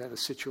people about a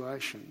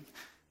situation,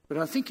 but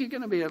I think you're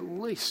going to be at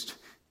least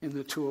in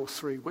the 2 or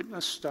 3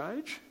 witness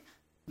stage,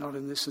 not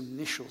in this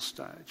initial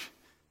stage.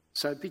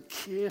 So be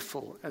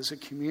careful as a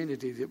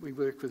community that we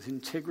work with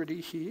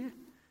integrity here,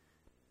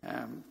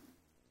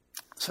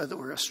 so that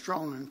we're a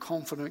strong and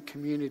confident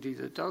community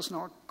that does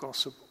not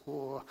gossip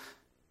or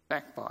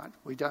backbite.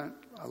 We don't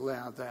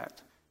allow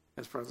that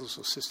as brothers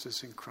or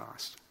sisters in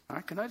Christ.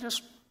 Right? Can I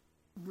just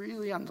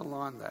really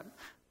underline that?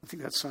 I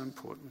think that's so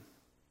important.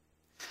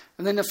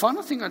 And then the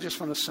final thing I just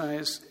want to say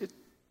is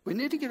we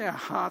need to get our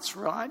hearts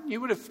right.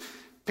 You would have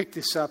picked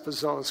this up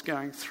as I was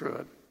going through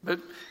it, but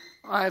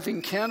I have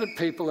encountered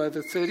people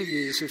over 30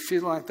 years who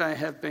feel like they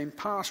have been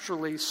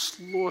pastorally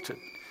slaughtered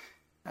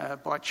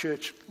by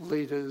church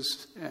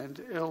leaders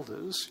and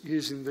elders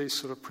using these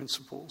sort of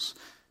principles.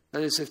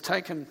 That is, they've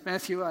taken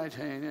Matthew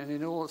 18 and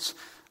in all its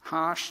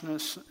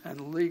harshness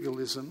and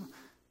legalism,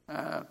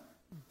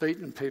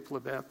 beaten people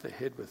about the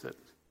head with it.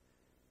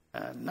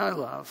 No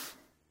love,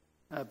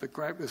 but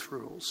great with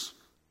rules.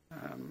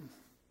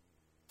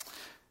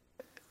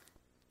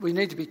 We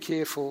need to be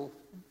careful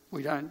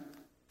we don't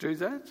do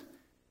that.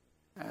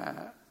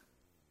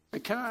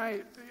 But can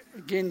I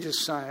again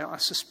just say, I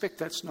suspect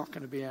that's not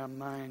going to be our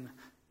main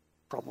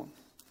problem.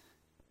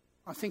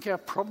 I think our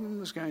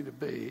problem is going to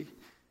be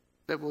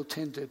that we'll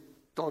tend to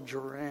dodge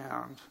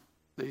around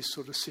these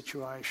sort of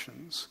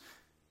situations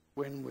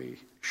when we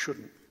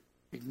shouldn't,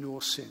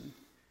 ignore sin.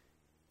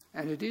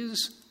 And it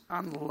is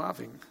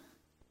unloving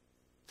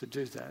to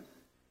do that.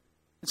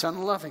 It's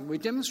unloving. We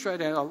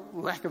demonstrate our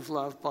lack of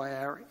love by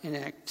our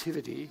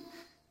inactivity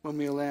when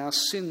we allow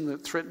sin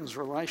that threatens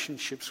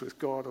relationships with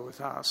God or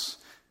with us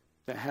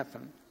to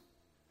happen.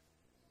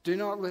 Do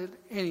not let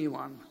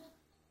anyone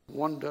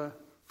wander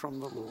from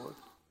the Lord,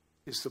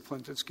 is the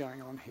point that's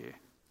going on here.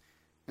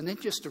 And then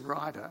just a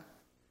rider,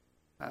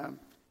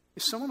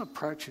 if someone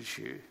approaches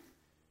you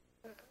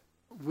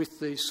with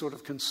these sort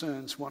of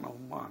concerns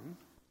one-on-one,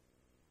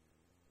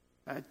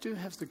 do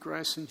have the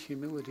grace and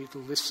humility to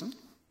listen.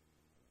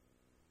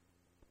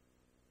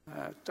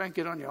 Don't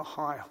get on your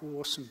high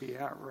horse and be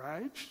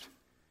outraged.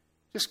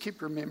 Just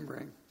keep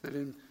remembering that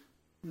in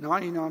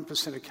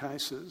 99% of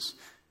cases,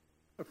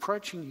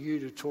 approaching you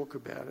to talk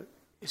about it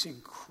is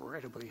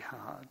incredibly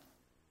hard.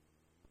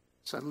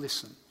 So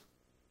listen,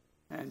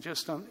 and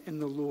just in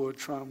the Lord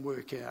try and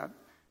work out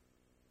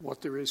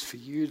what there is for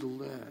you to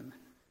learn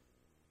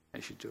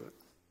as you do it.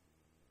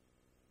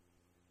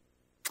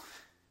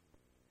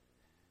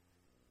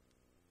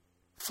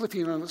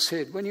 Flipping it on its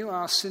head, when you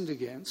are sinned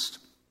against,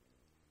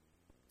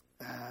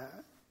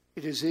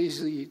 it is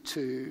easy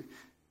to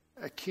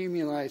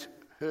accumulate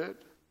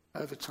hurt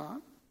over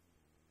time,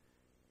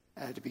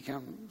 to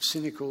become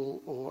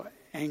cynical or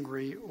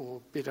angry or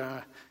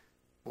bitter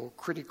or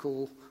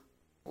critical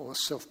or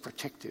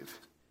self-protective.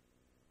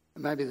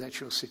 And maybe that's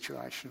your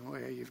situation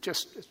where you've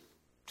just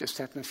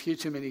happened a few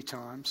too many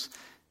times,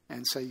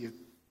 and so you've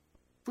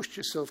pushed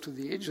yourself to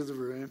the edge of the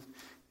room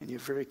and you're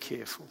very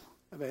careful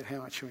about how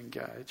much you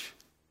engage.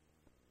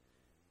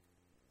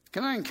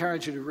 Can I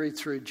encourage you to read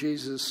through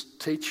Jesus'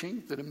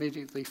 teaching that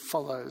immediately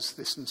follows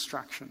this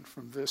instruction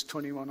from verse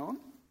 21 on?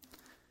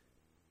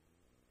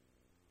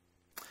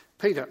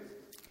 Peter,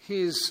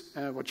 here's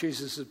what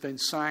Jesus has been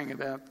saying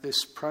about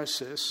this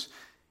process,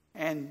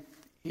 and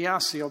he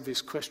asks the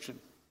obvious question,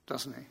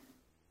 doesn't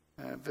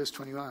he? Verse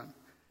 21.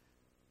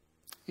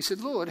 He said,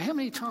 Lord, how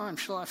many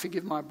times shall I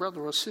forgive my brother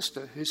or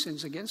sister who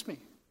sins against me?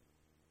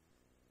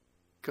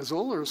 Because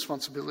all the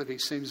responsibility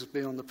seems to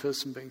be on the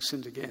person being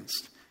sinned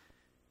against.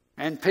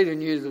 And Peter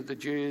knew that the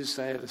Jews,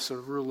 they had a sort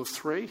of rule of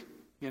 3,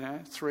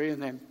 3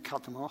 and then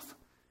cut them off,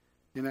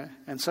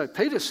 And so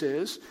Peter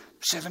says,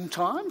 7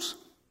 times?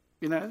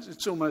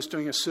 It's almost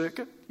doing a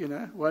circuit,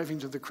 waving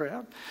to the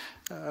crowd.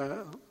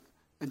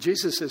 And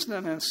Jesus says,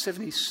 no,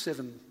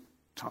 77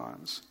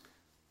 times.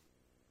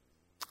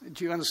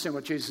 Do you understand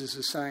what Jesus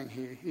is saying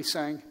here? He's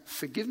saying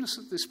forgiveness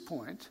at this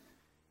point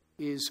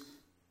is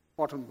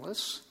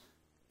bottomless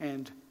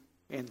and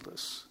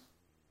endless.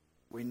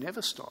 We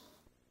never stop.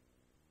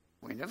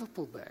 We never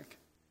pull back.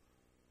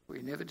 We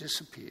never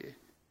disappear.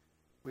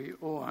 We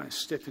always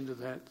step into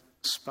that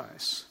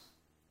space.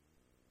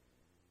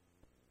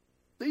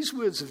 These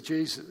words of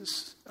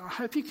Jesus, I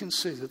hope you can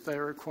see that they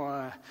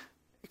require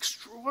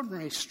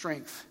extraordinary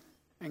strength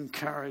and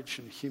courage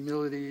and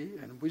humility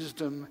and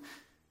wisdom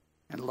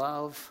and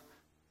love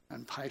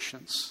and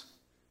patience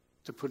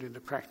to put into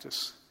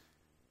practice.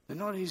 They're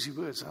not easy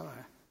words, are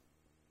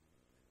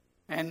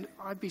they? And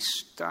I'd be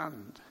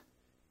stunned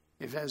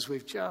if, as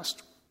we've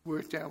just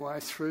worked our way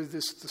through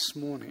this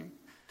morning,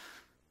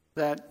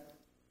 that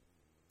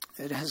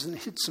it hasn't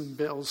hit some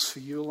bells for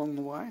you along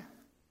the way.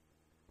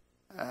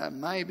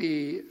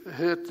 Maybe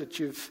hurt that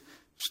you've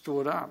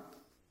stored up,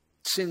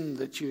 sin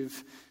that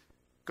you've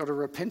got to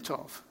repent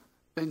of,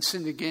 been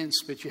sinned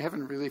against, but you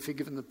haven't really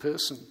forgiven the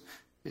person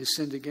who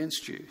sinned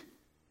against you.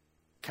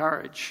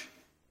 Courage,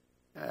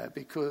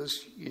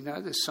 because you know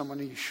there's someone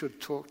you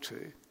should talk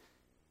to,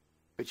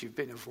 but you've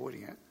been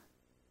avoiding it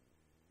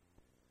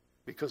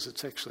because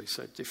it's actually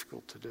so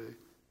difficult to do.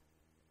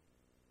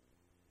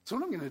 So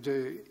what I'm going to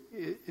do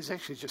is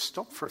actually just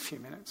stop for a few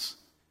minutes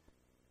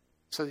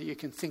so that you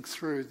can think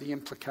through the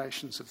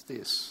implications of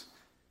this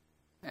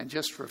and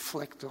just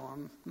reflect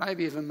on,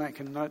 maybe even make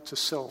a note to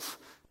self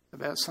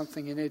about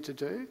something you need to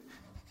do.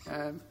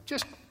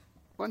 Just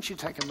once you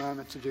take a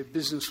moment to do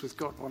business with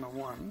God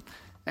one-on-one,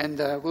 and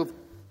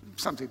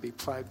something will be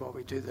played while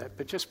we do that,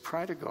 but just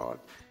pray to God.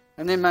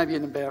 And then maybe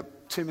in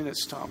about 2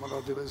 minutes' time, what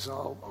I'll do is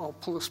I'll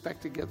pull us back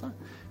together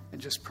and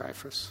just pray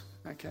for us,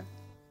 okay?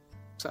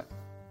 So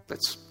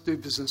let's do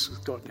business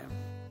with God now.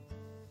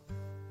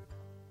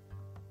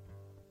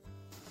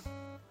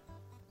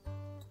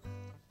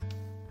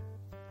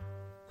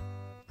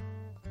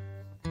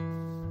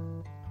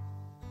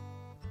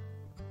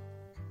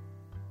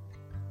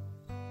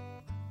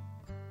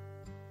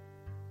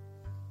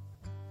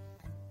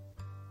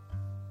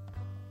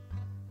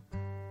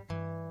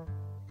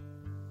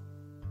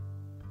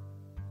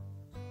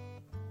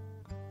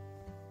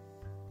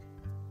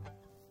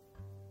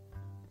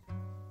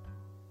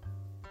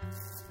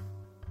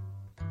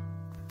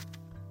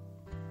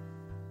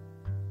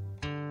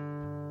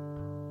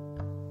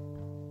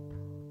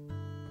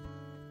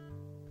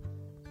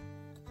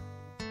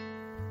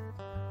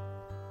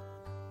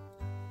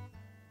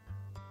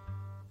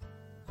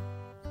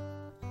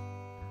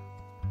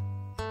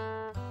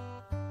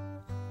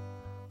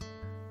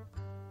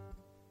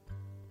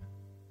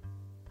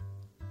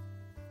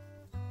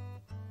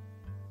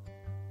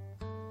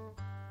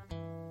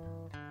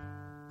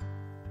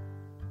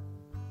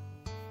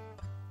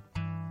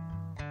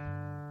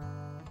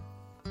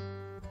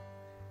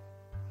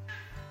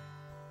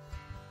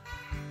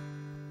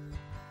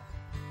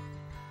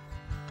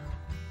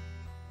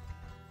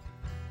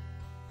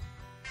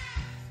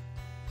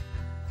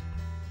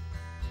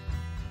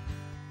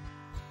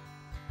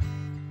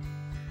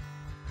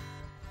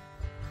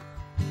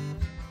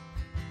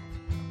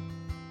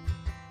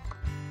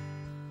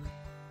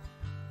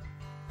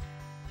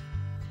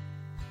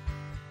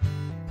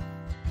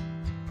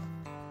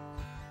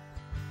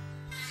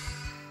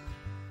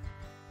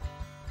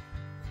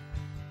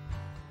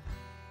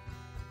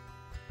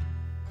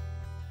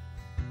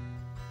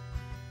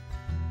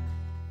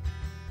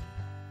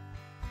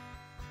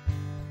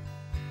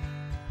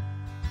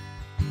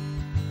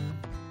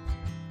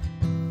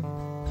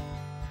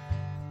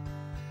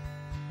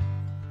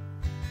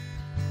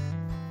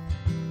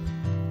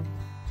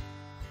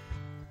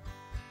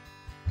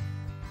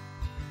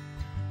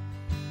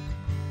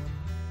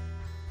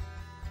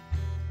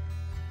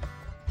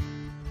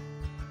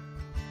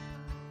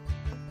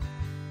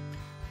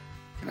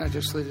 Can I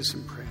just lead us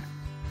in prayer?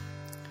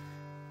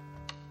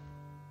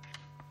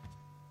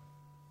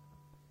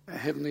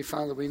 Heavenly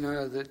Father, we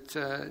know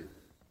that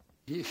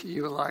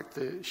you are like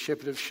the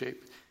shepherd of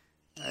sheep.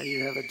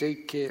 You have a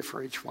deep care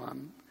for each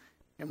one.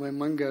 And when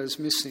one goes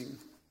missing,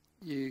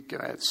 you go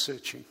out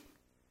searching.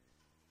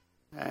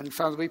 And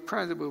Father, we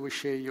pray that we will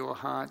share your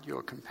heart,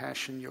 your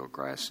compassion, your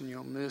grace and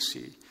your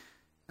mercy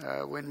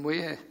when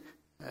we're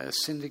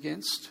sinned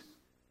against,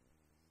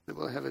 that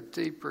we'll have a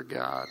deep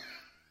regard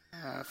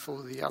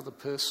for the other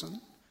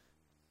person,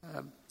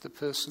 the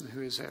person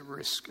who is at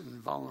risk and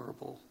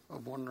vulnerable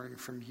of wandering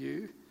from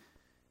you,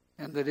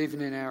 and that even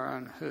in our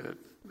own hurt,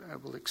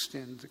 we'll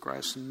extend the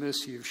grace and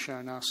mercy you've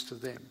shown us to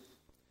them.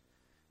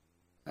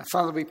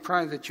 Father, we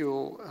pray that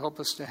you'll help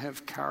us to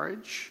have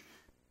courage,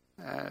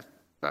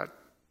 but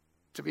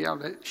to be able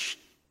to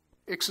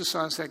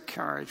exercise that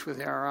courage with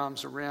our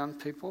arms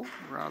around people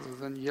rather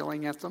than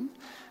yelling at them,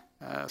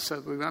 so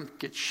that we won't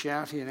get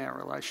shouty in our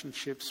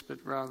relationships, but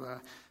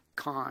rather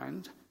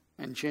kind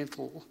and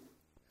gentle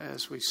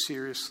as we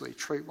seriously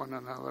treat one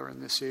another in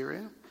this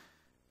area.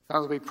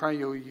 Father, we pray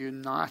you'll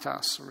unite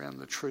us around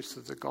the truth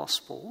of the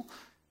gospel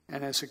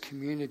and as a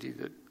community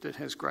that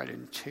has great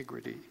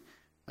integrity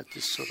at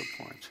this sort of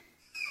point.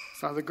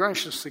 Father,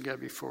 graciously go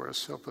before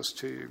us. Help us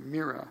to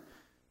mirror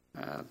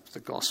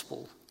the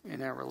gospel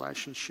in our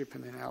relationship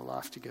and in our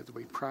life together,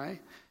 we pray,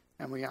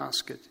 and we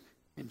ask it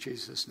in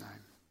Jesus' name.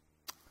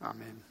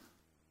 Amen.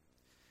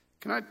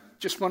 Can I,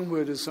 just one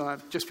word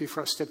just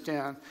before I step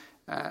down,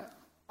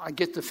 I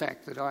get the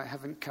fact that I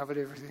haven't covered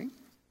everything.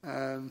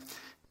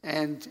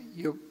 And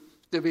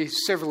there'll be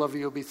several of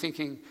you will be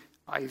thinking,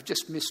 oh, you've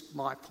just missed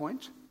my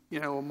point,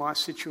 or my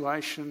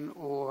situation,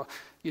 or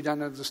you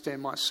don't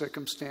understand my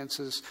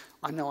circumstances.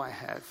 I know I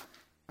have,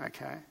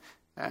 okay?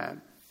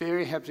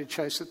 Very happy to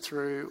chase it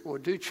through, or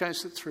do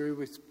chase it through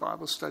with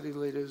Bible study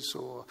leaders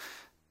or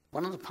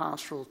one of the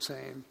pastoral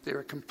team. There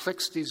are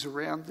complexities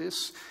around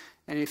this,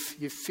 and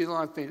if you feel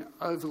I've been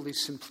overly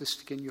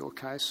simplistic in your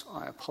case,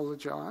 I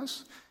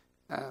apologise.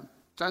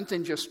 Don't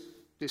then just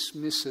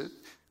dismiss it.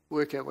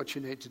 Work out what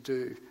you need to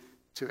do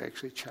to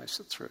actually chase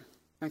it through.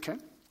 Okay?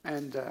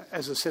 And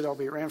as I said, I'll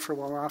be around for a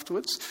while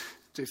afterwards.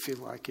 Do feel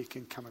like you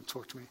can come and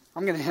talk to me.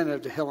 I'm going to hand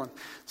over to Helen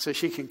so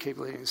she can keep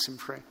leading us in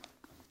prayer.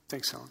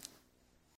 Thanks, Helen.